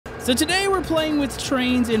So today we're playing with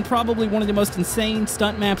trains in probably one of the most insane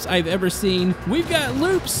stunt maps I've ever seen. We've got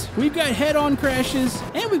loops, we've got head-on crashes,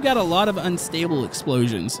 and we've got a lot of unstable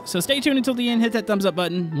explosions. So stay tuned until the end, hit that thumbs up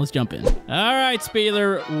button, let's jump in. All right,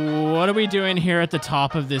 Spieler, what are we doing here at the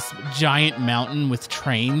top of this giant mountain with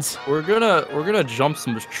trains? We're gonna jump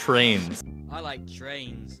some trains. I like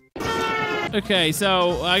trains. Okay,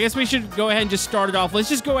 so I guess we should go ahead and just start it off. Let's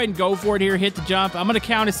just go ahead and go for it here, hit the jump. I'm gonna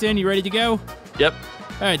count us in, you ready to go? Yep.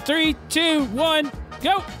 All right, 3, 2, 1,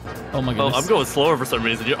 go! Oh my goodness. Oh, I'm going slower for some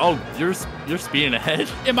reason. You're speeding ahead.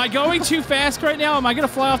 Am I going too fast right now? Am I gonna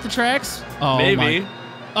fly off the tracks? Oh, maybe.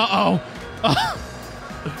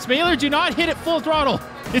 Spieler, do not hit it full throttle.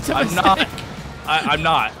 It's a mistake. I'm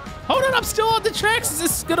not. Hold on, I'm still on the tracks. Is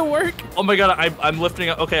this gonna work? Oh my god, I'm lifting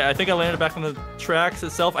up. Okay, I think I landed back on the tracks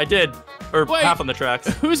itself. I did. Or Wait, half on the tracks.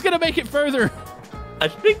 Who's gonna make it further? I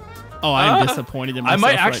think. Oh, I'm disappointed in myself. I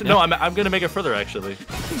might actually. Right No, I'm gonna make it further actually.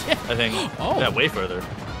 Yeah. I think. Oh. Yeah, way further.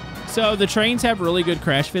 So the trains have really good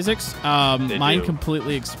crash physics. Mine do.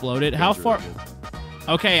 completely exploded. How far? Really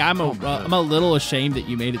Okay, I'm a little ashamed that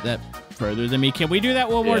you made it that further than me. Can we do that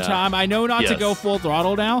one more time? I know not to go full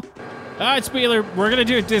throttle now. All right, Spieler, we're gonna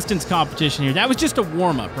do a distance competition here. That was just a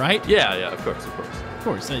warm up, right? Yeah, of course. Of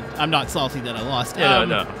course. I'm not salty that I lost. Yeah,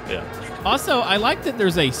 no, yeah. Also, I like that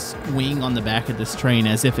there's a swing on the back of this train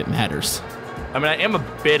as if it matters. I mean, I am a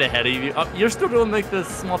bit ahead of you. You're still doing like this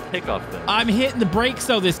small takeoff thing. I'm hitting the brakes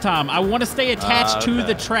though this time. I want to stay attached to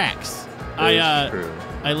the tracks.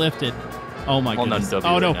 I lifted. Oh my goodness.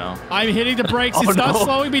 Oh no. Now. I'm hitting the brakes. It's not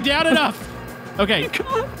slowing me down enough. Okay.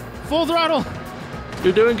 Full throttle.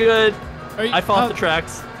 You're doing good. I fall off the oh.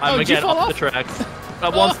 tracks. I'm again off the tracks.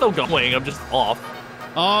 Well, I'm still going. I'm just off.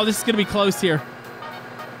 Oh, this is going to be close here.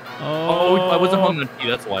 Oh, I wasn't holding the key.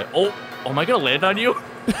 That's why. Oh, am I going to land on you?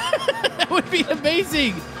 That would be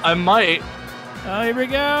amazing. I might. Oh, here we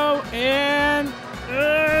go. And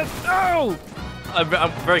no.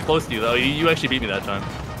 I'm very close to you, though. You actually beat me that time.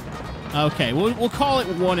 Okay, we'll call it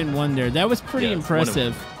 1-1 there. That was pretty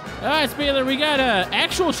impressive. All right, Spieler, we got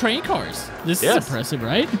actual train cars. This is impressive,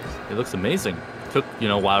 right? It looks amazing. Took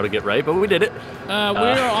a while to get right, but we did it.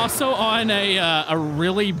 We're also on a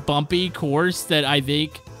really bumpy course that I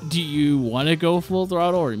think. Do you want to go full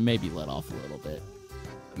throttle or maybe let off a little bit?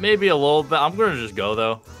 Maybe a little bit. I'm gonna just go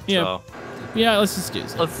though. Yeah. So. Yeah, let's just do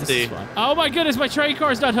this. Let's see. Oh my goodness, my train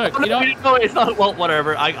car's not hooked. Oh, no, it's not. Well,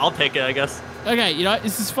 whatever. I'll take it, I guess. Okay, you know what?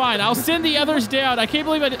 This is fine. I'll send the others down. I can't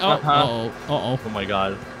believe I did. Oh my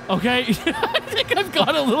god. Okay, I think I've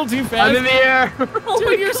gone a little too fast. I'm in the air.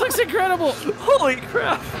 Dude, yours looks incredible. Holy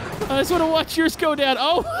crap. I just want to watch yours go down.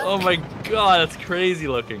 Oh my god, that's crazy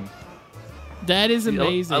looking. That is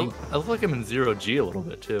amazing. I look like I'm in 0G a little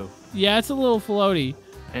bit too. Yeah, it's a little floaty.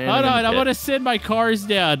 Hold on, I'm going to send my cars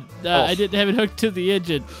down. I didn't have it hooked to the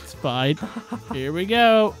engine. It's fine. Here we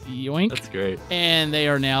go. Yoink. That's great. And they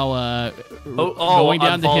are now going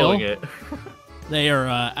down the hill. It. They are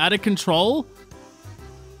out of control.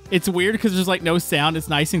 It's weird because there's like no sound. It's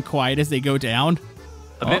nice and quiet as they go down.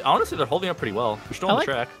 I mean, honestly, they're holding up pretty well. They're still on the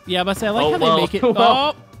track. Yeah, but I like how they make it.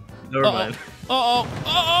 Never mind. Oh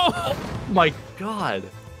my god.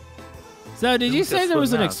 So did you say there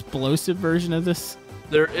was an explosive version of this?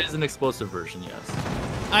 There is an explosive version, yes.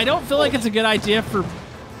 I don't feel like it's a good idea for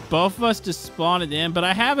both of us to spawn it in, but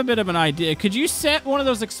I have a bit of an idea. Could you set one of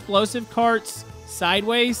those explosive carts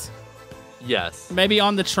sideways? Yes. Maybe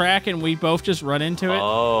on the track and we both just run into it? Oh.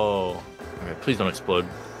 All right, please don't explode.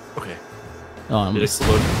 Okay. Did it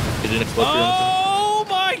explode? It didn't explode. Oh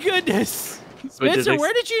my goodness. Spencer,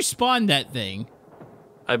 where did you spawn that thing?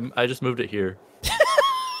 I just moved it here.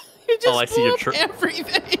 You just I see your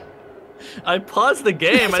everything. I paused the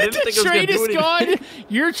game. I didn't think it was going to do anything. Train is gone.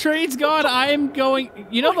 Your train's gone. I'm going.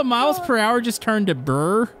 You know the miles per hour just turned to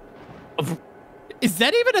burr? Is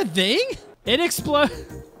that even a thing? It explodes.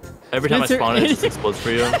 Every time I spawn it just explodes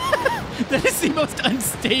for you. That is the most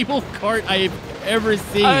unstable cart I have ever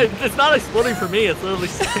seen. It's not exploding for me. It's literally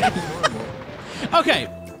staying normal. Okay.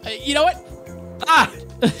 You know what?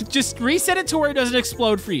 Just reset it to where it doesn't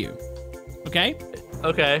explode for you. Okay?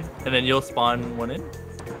 Okay. And then you'll spawn one in?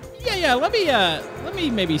 Yeah. Let me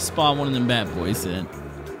maybe spawn one of them bad boys in.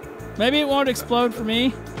 Maybe it won't explode for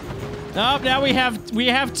me. Oh, now we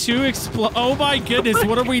have two explode. Oh my goodness,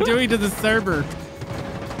 what are we doing to the server?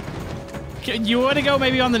 You want to go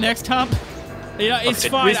maybe on the next hump? Yeah, it's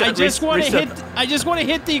fine. I just want to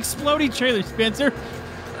hit the exploding trailer, Spencer.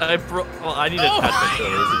 I need to touch the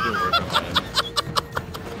trailers. It didn't work on mine.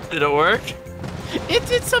 Did it work? It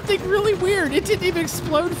did something really weird. It didn't even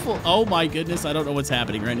explode full. Oh my goodness, I don't know what's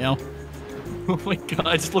happening right now. Oh my god!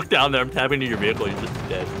 I just looked down there. I'm tapping into your vehicle. You're just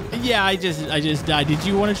dead. Yeah, I just died. Did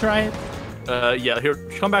you want to try it? Yeah. Here,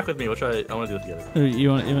 come back with me. We'll try it. I want to do this together. You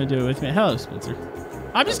want to do it with me? Hello, Spencer.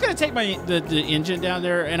 I'm just gonna take the engine down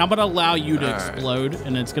there, and I'm gonna allow you to explode,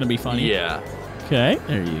 and it's gonna be funny. Yeah. Okay,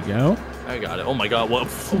 there you go. I got it. Oh my god!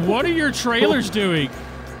 What are your trailers doing?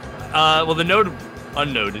 Well, the node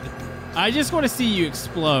unnoted. I just want to see you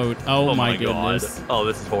explode. Oh my goodness. God. Oh,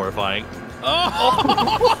 this is horrifying.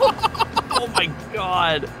 Oh, oh my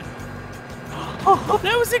god.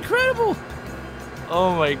 that was incredible.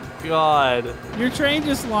 Oh my god. Your train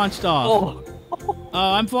just launched off. Oh,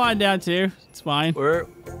 I'm flying down too. It's fine. Where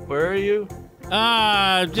are you?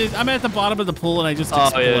 I'm at the bottom of the pool and I just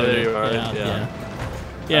exploded. Yeah, there you are.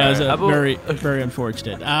 Yeah, it was very, very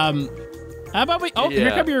unfortunate. How about we? Oh,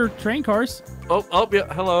 here come your train cars. Oh,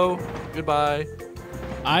 yeah. Hello. Goodbye.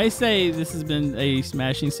 I say this has been a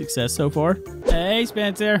smashing success so far. Hey,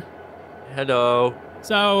 Spencer. Hello.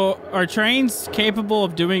 So, are trains capable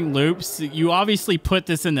of doing loops? You obviously put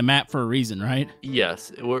this in the map for a reason, right?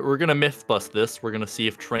 Yes. We're going to myth bust this. We're going to see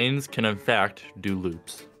if trains can, in fact, do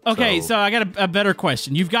loops. Okay, so I got a better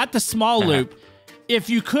question. You've got the small loop. If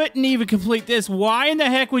you couldn't even complete this, why in the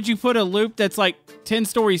heck would you put a loop that's like 10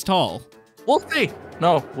 stories tall? We'll see.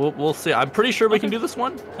 No, we'll see. I'm pretty sure we can do this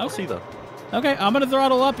one. I'll see, though. Okay, I'm going to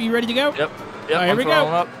throttle up. You ready to go? Yep. All right, here we go.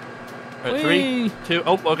 Up. All right, 3, 2.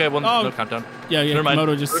 Oh, okay. Well, no countdown. Yeah, Never mind.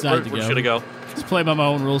 Moto just decided to go. We're just going to go. Just play by my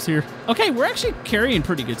own rules here. Okay, we're actually carrying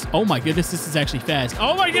pretty good. Oh my goodness, this is actually fast.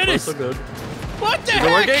 Oh my goodness. So good. What the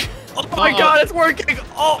heck? Is it working? Oh my god, it's working.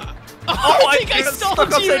 I think I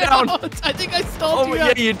stalled you out. I think I stalled you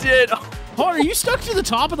out. Yeah, you did. Oh, are you stuck to the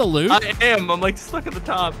top of the loop? I am. I'm like stuck at the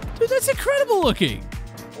top. Dude, that's incredible looking.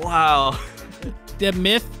 Wow. The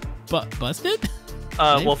myth busted?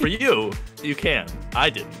 Well, for you, you can. I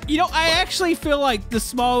didn't. You know, I actually feel like the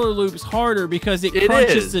smaller loop's harder because it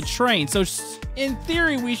crunches the train. So in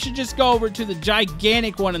theory, we should just go over to the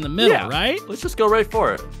gigantic one in the middle, right? Let's just go right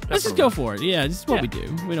for it. Let's just go for it. Yeah, this is what we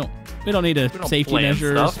do. We don't need a safety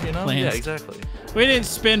measures. Stuff, you know? Yeah, exactly. We didn't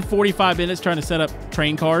spend 45 minutes trying to set up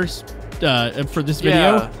train cars for this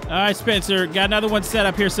video. All right, Spencer, got another one set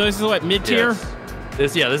up here. So this is what, mid-tier? Yes.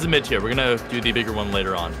 This is mid-tier. We're gonna do the bigger one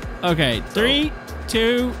later on. Okay, 3,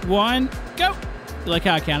 2, 1, go. You like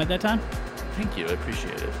how I counted that time? Thank you. I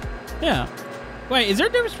appreciate it. Yeah. Wait, is there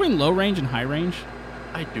a difference between low range and high range?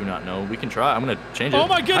 I do not know. We can try. I'm gonna change it. Oh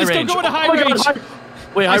my goodness! Don't go into high range.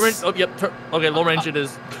 Wait, high range. Oh, yep. Okay, low range it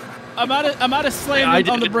is. I'm out of slamming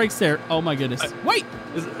on the brakes there. Oh my goodness. Wait.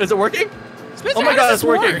 Is it working? Spencer, oh my god, it's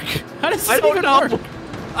working. How does this even work?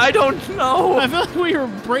 I don't know. I feel like we were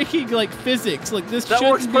breaking like physics. Like this. That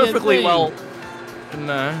works perfectly well.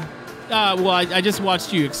 Nah. Well, I just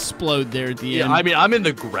watched you explode there at the end. I mean, I'm in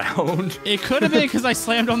the ground. It could have been because I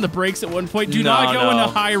slammed on the brakes at one point. Do not go into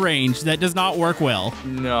high range. That does not work well.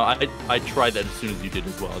 No, I tried that as soon as you did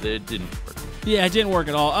as well. It didn't work. Yeah, it didn't work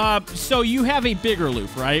at all. So you have a bigger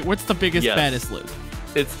loop, right? What's the biggest, baddest loop?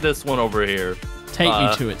 It's this one over here. Take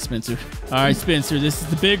me to it, Spencer. All right, Spencer, this is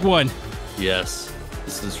the big one. Yes.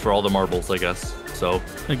 This is for all the marbles, I guess. So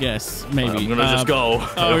I guess maybe I'm gonna just go.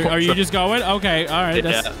 Are you just going? Okay, all right.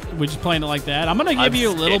 We're just playing it like that. I'm gonna give you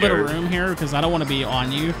a little bit of room here because I don't want to be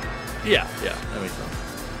on you. Yeah, that makes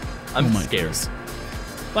sense. I'm scared.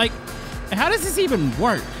 Like, how does this even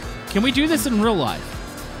work? Can we do this in real life?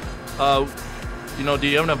 You know, do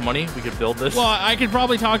you have enough money? We could build this. Well, I could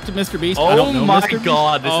probably talk to Mr. Beast. Oh my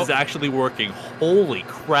god, this is actually working. Holy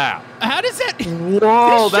crap. How does that?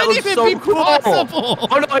 Whoa, that was so cool. Possible.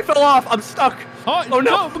 Oh no, I fell off. I'm stuck. Oh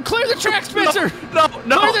no. Clear the track, Spencer. No.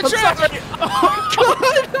 Clear the track.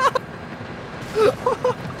 Oh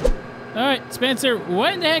god. All right, Spencer,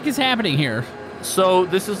 what in the heck is happening here? So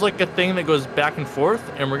this is like a thing that goes back and forth,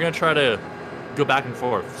 and we're going to try to go back and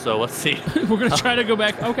forth. So let's see. We're going to try to go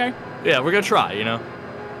back. Okay. Yeah, we're going to try, you know.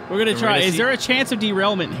 We're going to try. Is there a chance of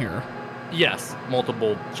derailment here? Yes,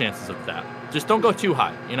 multiple chances of that. Just don't go too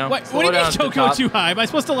high, you know? What do you mean don't go too high? Am I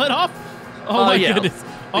supposed to let off? Oh my goodness.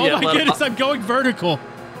 Oh my goodness, I'm going vertical.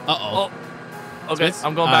 Uh-oh. Oh. Okay,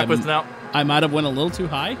 I'm going backwards now. I might have went a little too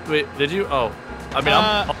high. Wait, did you? Oh. I mean,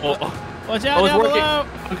 watch out down below.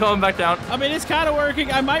 I'm coming back down. I mean, it's kind of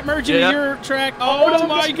working. I might merge into your track. Oh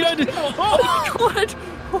my goodness. Oh my god.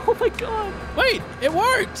 Oh my god. Wait, it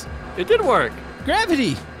worked. It did work.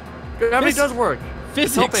 Gravity. Gravity does work.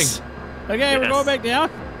 Physics. Okay, we're going back down.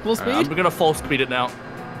 Full speed. I'm going to full speed it now.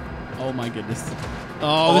 Oh my goodness.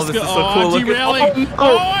 Oh, this is so cool. I'm derailing.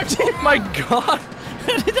 Oh my god.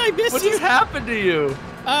 Did I miss what you? What just happened to you?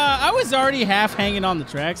 I was already half hanging on the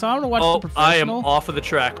track, so I'm gonna watch the professional. I am off of the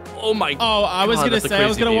track. Oh my. Oh, I was gonna say I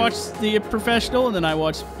was gonna view. watch the professional, and then I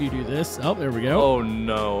watched you do this. Oh, there we go. Oh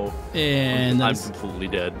no. And I'm completely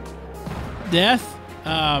dead. Death.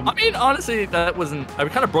 I mean, honestly, that wasn't. I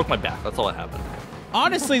kind of broke my back. That's all that happened.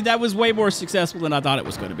 Honestly, that was way more successful than I thought it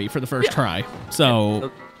was going to be for the first try.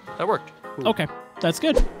 So that worked. Cool. Okay, that's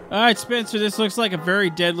good. All right, Spencer, this looks like a very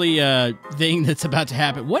deadly thing that's about to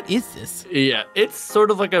happen. What is this? Yeah, it's sort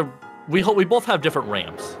of like a. We both have different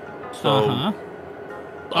ramps. So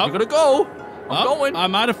I'm gonna go. I'm going. I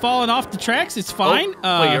might have fallen off the tracks. It's fine.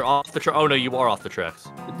 Wait, you're off the track. Oh no, you are off the tracks.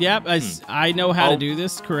 Yep, I know how to do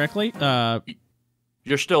this correctly.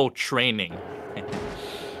 You're still training.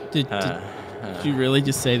 Did you really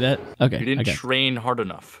just say that? Okay. You didn't train hard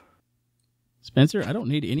enough. Spencer, I don't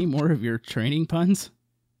need any more of your training puns.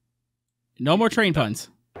 No more train puns.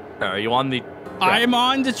 Are you on the... I'm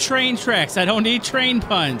on the train tracks. I don't need train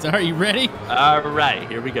puns. Are you ready? All right.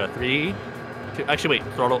 Here we go. 3, 2... Actually,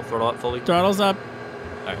 wait. Throttle up fully. Throttle's up.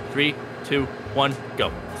 All right. 3, 2, 1,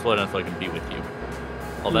 go. Slow down so I can be with you.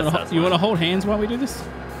 Oh, that's you want to hold hands while we do this?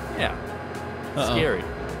 Yeah. Scary.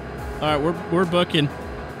 All right. We're booking.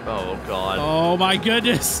 Oh, God. Oh, my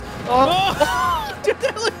goodness. Oh, dude,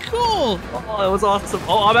 that looked cool. Oh, that was awesome.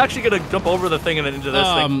 Oh, I'm actually going to jump over the thing and then into this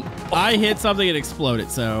thing. I hit something and exploded,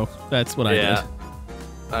 so that's what I did.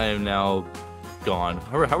 I am now gone.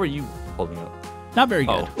 How are you holding up? Not very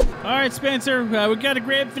good. All right, Spencer, we got a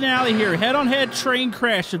grand finale here. Head-on-head train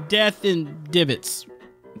crash of death in divots.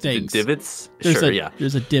 Things. Divots?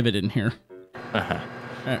 There's a divot in here. Uh-huh.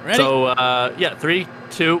 All right, ready? So, 3,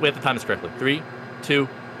 2, we have to time this correctly. 3, 2,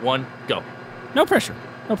 1, go. No pressure.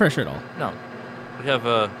 No pressure at all. No. We have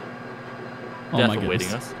death awaiting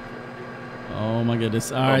us. Oh my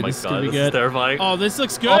goodness. All right, this is going to be good. This is terrifying. Oh, this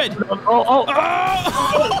looks good.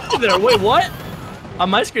 Oh. There, wait, what? On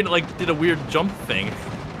my screen, it like did a weird jump thing.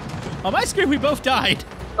 On my screen, we both died.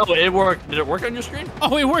 Oh, it worked. Did it work on your screen?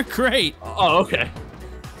 Oh, it worked great. Oh, okay.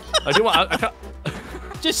 I do want...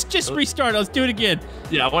 Just restart. Let's do it again.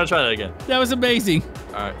 Yeah, I want to try that again. That was amazing.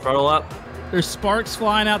 All right, throttle up. There's sparks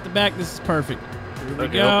flying out the back. This is perfect. Here we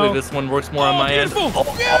go. Hopefully this one works more on my end. Beautiful!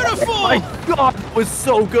 Beautiful! Oh my God, it was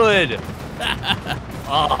so good.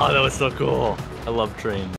 Oh, that was so cool. I love trains.